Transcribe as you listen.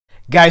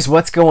Guys,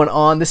 what's going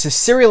on? This is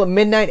Cereal at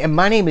Midnight, and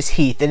my name is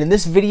Heath, and in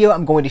this video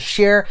I'm going to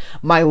share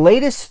my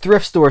latest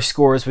thrift store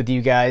scores with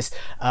you guys.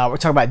 We're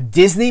talking about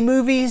Disney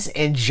movies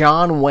and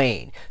John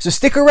Wayne. So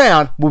stick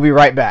around, we'll be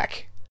right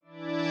back.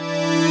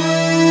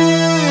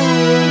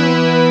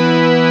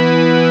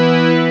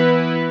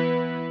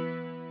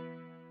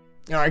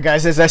 Alright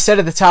guys, as I said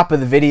at the top of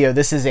the video,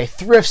 this is a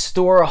thrift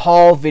store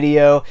haul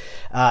video.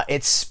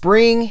 It's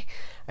spring.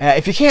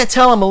 If you can't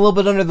tell, I'm a little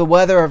bit under the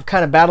weather. I'm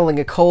kind of battling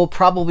a cold,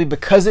 probably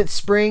because it's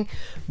spring,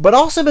 but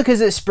also because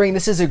it's spring.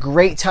 This is a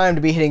great time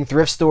to be hitting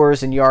thrift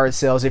stores and yard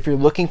sales if you're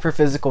looking for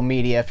physical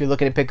media, if you're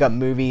looking to pick up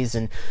movies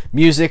and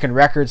music and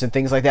records and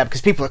things like that, because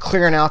people are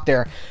clearing out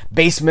their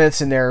basements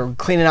and they're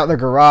cleaning out their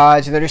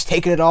garage and they're just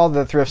taking it all to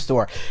the thrift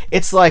store.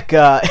 It's like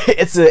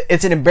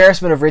it's an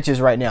embarrassment of riches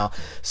right now.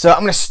 So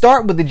I'm going to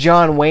start with the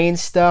John Wayne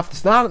stuff.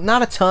 It's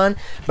not a ton,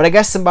 but I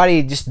guess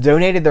somebody just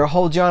donated their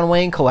whole John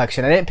Wayne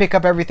collection. I didn't pick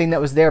up everything that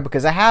was there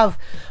because I have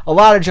a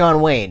lot of John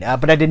Wayne,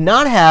 but I did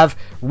not have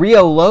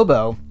Rio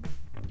Lobo.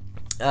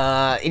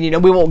 And you know,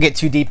 we won't get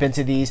too deep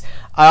into these.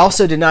 I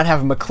also did not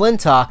have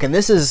McClintock, and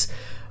this is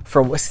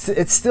from,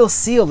 it's still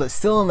sealed, it's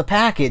still in the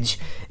package.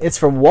 It's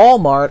from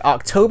Walmart,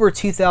 October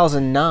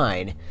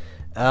 2009.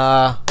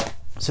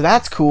 So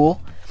that's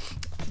cool.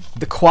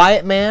 The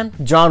Quiet Man,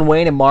 John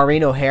Wayne and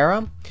Maureen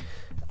O'Hara.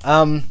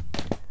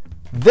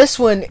 This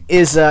one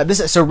is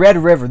so Red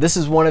River. This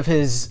is one of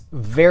his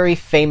very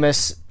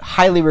famous,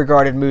 highly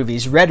regarded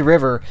movies, Red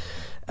River.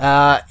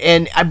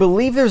 And I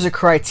believe there's a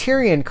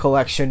Criterion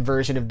Collection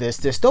version of this.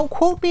 Don't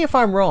quote me if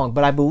I'm wrong,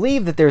 but I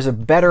believe that there's a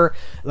better,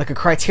 like a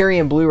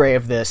Criterion Blu-ray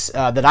of this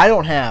that I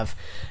don't have.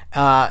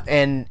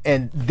 And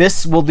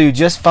this will do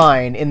just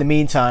fine in the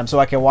meantime, so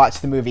I can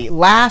watch the movie.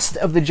 Last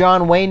of the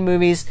John Wayne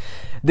movies,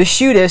 The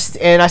Shootist,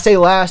 and I say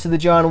last of the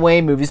John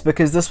Wayne movies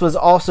because this was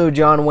also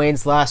John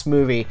Wayne's last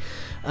movie.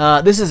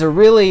 This is a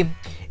really,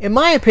 in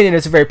my opinion,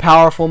 it's a very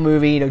powerful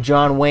movie. You know,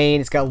 John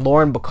Wayne, it's got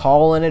Lauren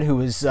Bacall in it, who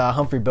was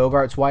Humphrey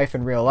Bogart's wife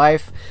in real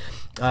life,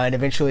 and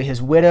eventually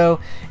his widow.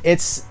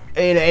 It's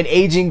an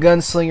aging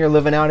gunslinger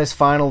living out his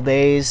final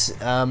days,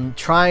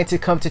 trying to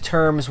come to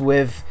terms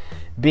with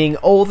being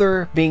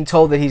older, being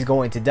told that he's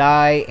going to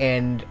die,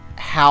 and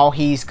how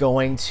he's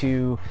going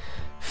to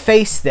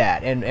face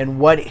that, and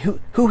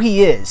who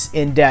he is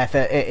in death.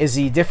 Is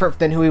he different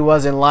than who he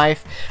was in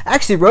life? I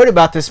actually wrote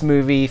about this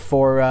movie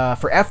for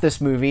F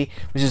This Movie,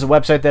 which is a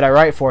website that I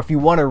write for. If you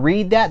want to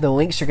read that, the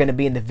links are going to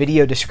be in the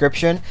video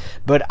description,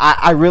 but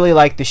I really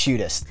like The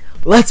Shootist.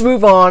 Let's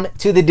move on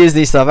to the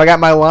Disney stuff. I got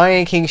my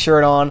Lion King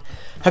shirt on.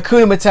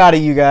 Hakuna Matata,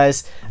 you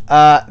guys.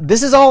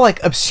 This is all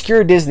like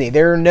obscure Disney.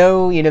 There are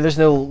no, you know, there's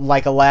no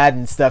like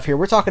Aladdin stuff here.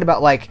 We're talking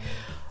about like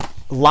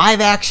live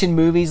action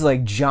movies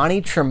like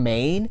Johnny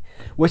Tremaine,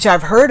 which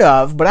I've heard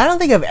of, but I don't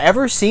think I've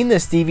ever seen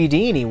this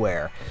DVD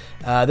anywhere.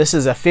 This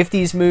is a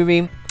 50s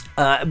movie.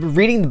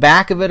 Reading the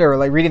back of it, or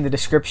like reading the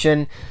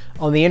description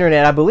on the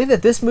internet, I believe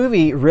that this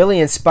movie really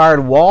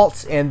inspired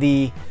Walt and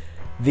the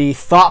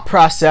thought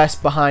process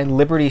behind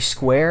Liberty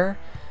Square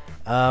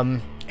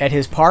at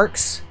his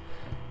parks.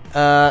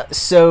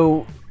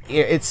 So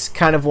it's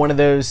kind of one of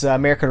those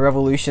American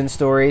Revolution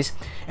stories.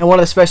 And one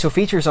of the special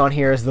features on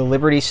here is the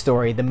Liberty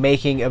story, the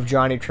making of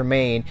Johnny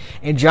Tremaine,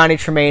 and Johnny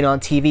Tremaine on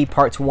TV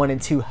parts 1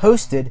 and 2,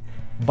 hosted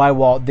by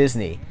Walt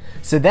Disney.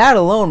 So that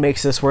alone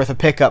makes this worth a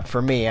pickup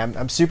for me.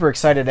 I'm super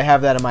excited to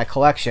have that in my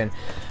collection.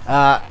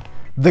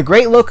 The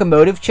Great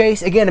Locomotive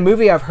Chase, again, a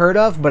movie I've heard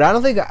of, but I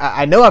don't think,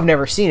 I know I've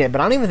never seen it, but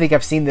I don't even think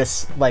I've seen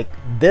this, like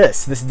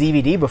this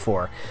DVD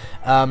before.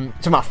 Talking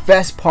about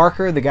Fess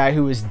Parker, the guy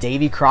who was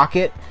Davy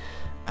Crockett.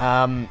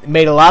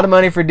 Made a lot of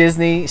money for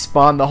Disney,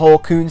 spawned the whole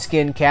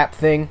coonskin cap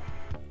thing,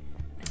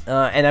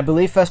 and I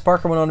believe Fess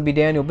Parker went on to be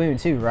Daniel Boone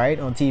too, right,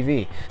 on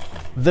TV.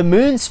 The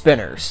Moon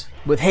Spinners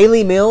with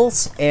Haley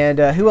Mills, and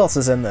who else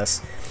is in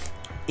this?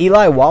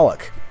 Eli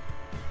Wallach.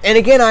 And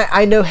again,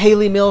 I know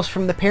Haley Mills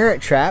from The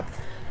Parent Trap,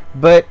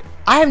 but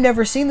I have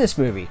never seen this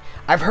movie.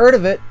 I've heard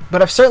of it,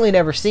 but I've certainly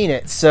never seen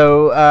it.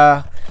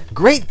 So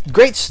great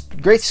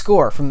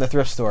score from the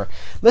thrift store.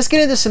 Let's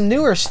get into some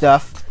newer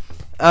stuff.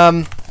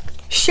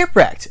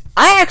 Shipwrecked.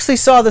 I actually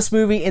saw this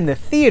movie in the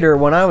theater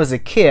when I was a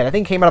kid. I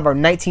think it came out about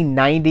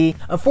 1990.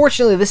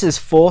 Unfortunately, this is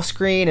full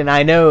screen, and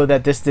I know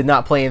that this did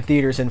not play in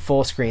theaters in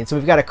full screen. So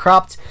we've got a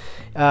cropped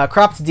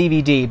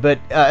DVD, but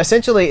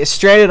essentially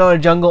stranded on a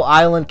jungle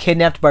island,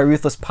 kidnapped by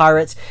ruthless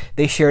pirates.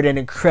 They shared an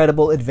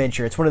incredible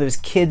adventure. It's one of those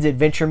kids'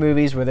 adventure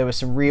movies where there was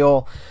some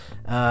real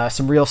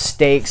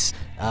stakes.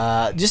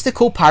 Just a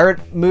cool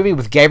pirate movie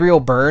with Gabriel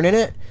Byrne in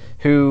it,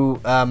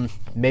 who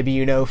maybe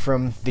you know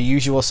from The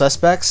Usual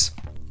Suspects.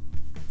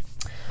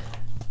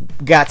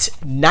 Got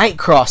Night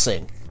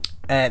Crossing.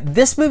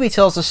 This movie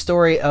tells the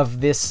story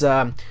of this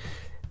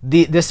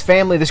this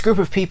family, this group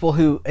of people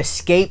who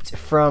escaped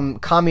from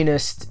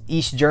communist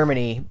East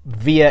Germany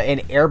via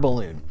an air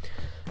balloon.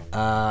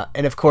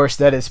 And of course,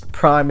 that is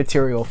prime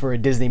material for a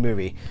Disney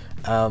movie.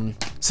 So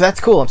that's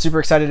cool. I'm super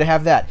excited to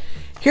have that.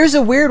 Here's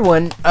a weird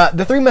one.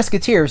 The Three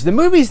Musketeers. The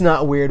movie's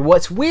not weird.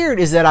 What's weird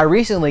is that I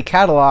recently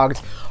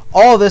cataloged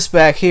all this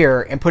back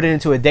here and put it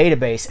into a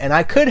database, and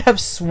I could have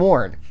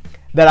sworn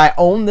that I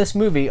owned this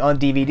movie on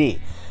DVD.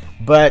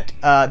 But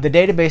the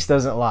database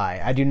doesn't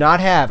lie. I do not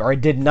have, or I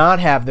did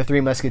not have, The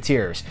Three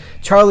Musketeers.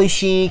 Charlie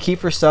Sheen,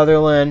 Kiefer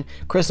Sutherland,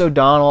 Chris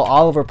O'Donnell,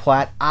 Oliver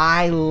Platt.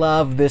 I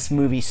love this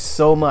movie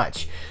so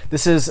much.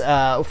 This is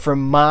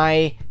from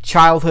my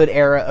childhood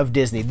era of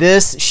Disney.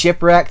 This,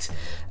 Shipwrecked,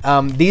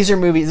 these are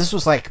movies. This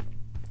was like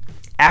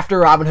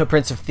after Robin Hood,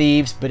 Prince of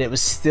Thieves, but it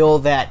was still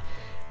that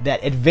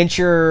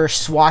adventure,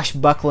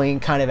 swashbuckling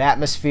kind of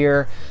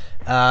atmosphere.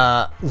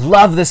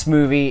 Love this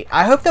movie.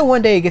 I hope that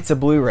one day it gets a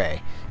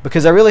Blu-ray,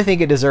 because I really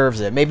think it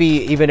deserves it. Maybe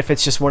even if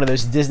it's just one of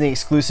those Disney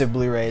exclusive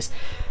Blu-rays.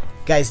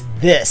 Guys,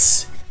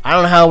 this, I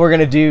don't know how we're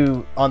gonna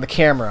do on the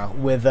camera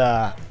with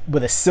a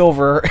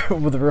silver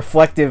with a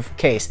reflective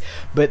case,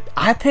 but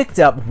I picked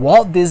up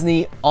Walt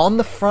Disney on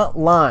the Front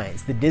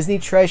Lines, the Disney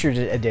Treasures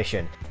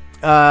edition.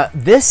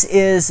 This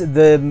is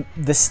the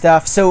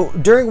stuff. So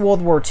during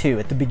World War II,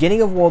 at the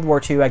beginning of World War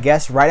II, I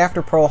guess right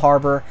after Pearl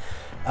Harbor,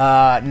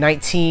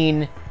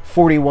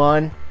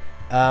 1941.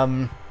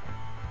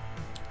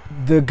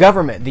 The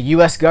government, the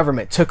U.S.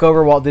 government, took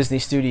over Walt Disney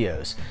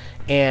Studios,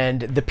 and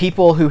the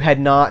people who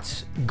had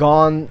not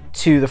gone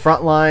to the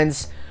front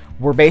lines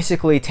were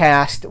basically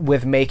tasked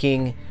with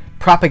making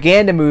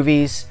propaganda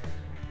movies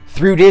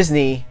through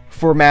Disney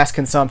for mass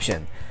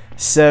consumption.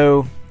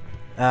 So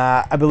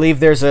I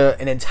believe there's a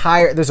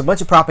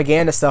bunch of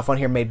propaganda stuff on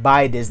here made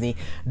by Disney.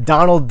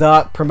 Donald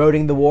Duck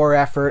promoting the war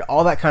effort,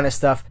 all that kind of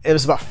stuff. It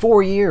was about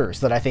 4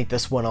 years that I think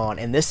this went on,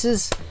 and this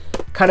is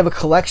kind of a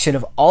collection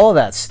of all of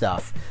that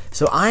stuff.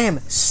 So I am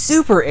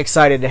super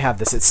excited to have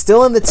this. It's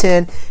still in the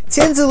tin.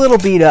 Tin's a little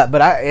beat up,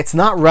 but it's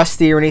not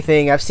rusty or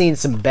anything. I've seen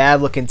some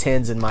bad looking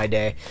tins in my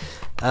day.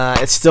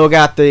 It's still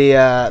got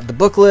the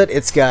booklet.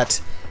 It's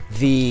got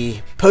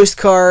the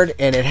postcard,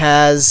 and it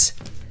has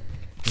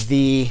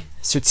the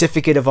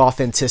certificate of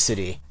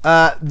authenticity.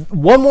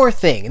 One more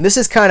thing, and this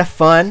is kind of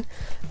fun.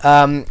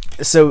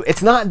 So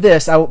it's not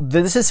this.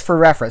 This is for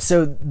reference.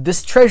 So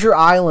this Treasure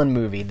Island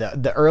movie,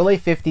 the early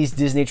 50s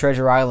Disney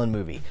Treasure Island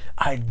movie,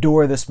 I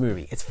adore this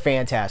movie. It's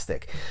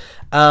fantastic.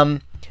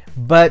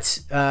 But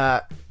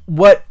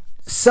what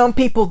some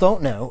people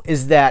don't know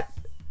is that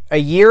a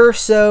year or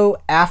so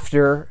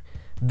after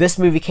this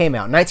movie came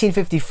out,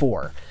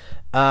 1954,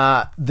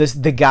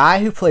 the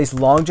guy who plays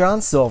Long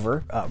John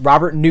Silver,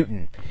 Robert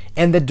Newton,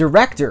 and the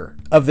director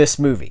of this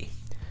movie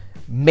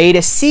made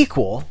a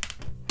sequel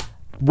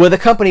with a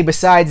company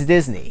besides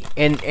Disney,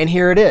 and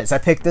here it is. I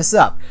picked this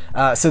up.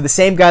 So the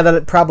same guy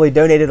that probably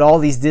donated all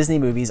these Disney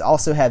movies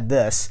also had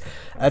this.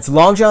 It's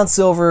Long John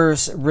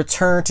Silver's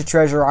Return to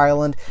Treasure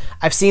Island.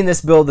 I've seen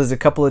this billed as a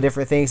couple of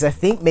different things. I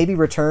think maybe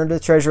Return to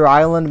Treasure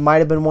Island might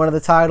have been one of the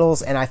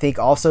titles, and I think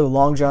also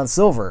Long John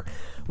Silver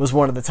was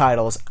one of the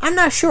titles. I'm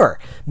not sure,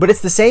 but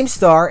it's the same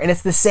star and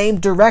it's the same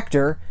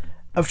director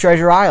of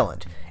Treasure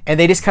Island, and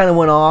they just kind of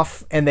went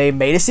off and they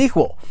made a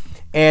sequel.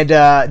 And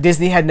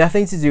Disney had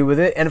nothing to do with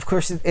it, and of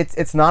course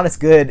it's not as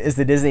good as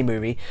the Disney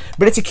movie,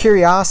 but it's a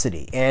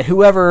curiosity. And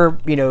whoever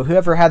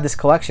had this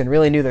collection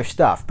really knew their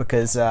stuff,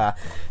 because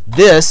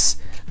this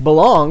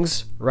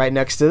belongs right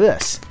next to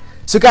this.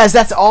 So guys,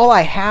 that's all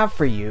I have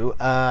for you.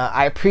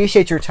 I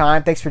appreciate your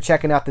time. Thanks for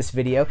checking out this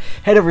video.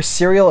 Head over to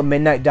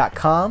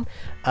serialatmidnight.com.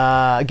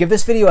 Give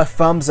this video a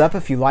thumbs up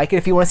if you like it.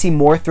 If you want to see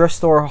more thrift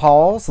store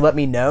hauls, let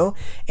me know.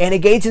 And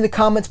engage in the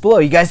comments below.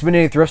 You guys been to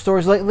any thrift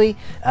stores lately?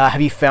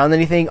 Have you found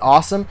anything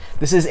awesome?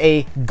 This is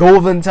a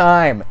golden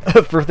time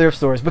for thrift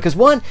stores, because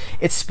one,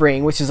 it's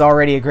spring, which is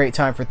already a great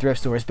time for thrift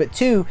stores. But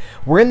two,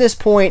 we're in this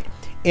point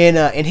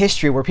in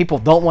history where people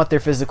don't want their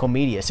physical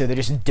media, so they're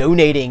just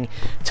donating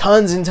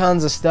tons and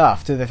tons of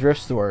stuff to the thrift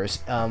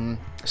stores.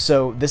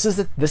 So this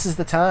is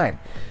the time.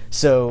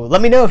 So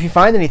let me know if you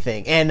find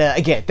anything. And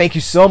again, thank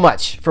you so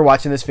much for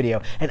watching this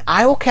video, and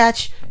I will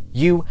catch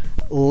you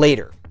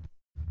later.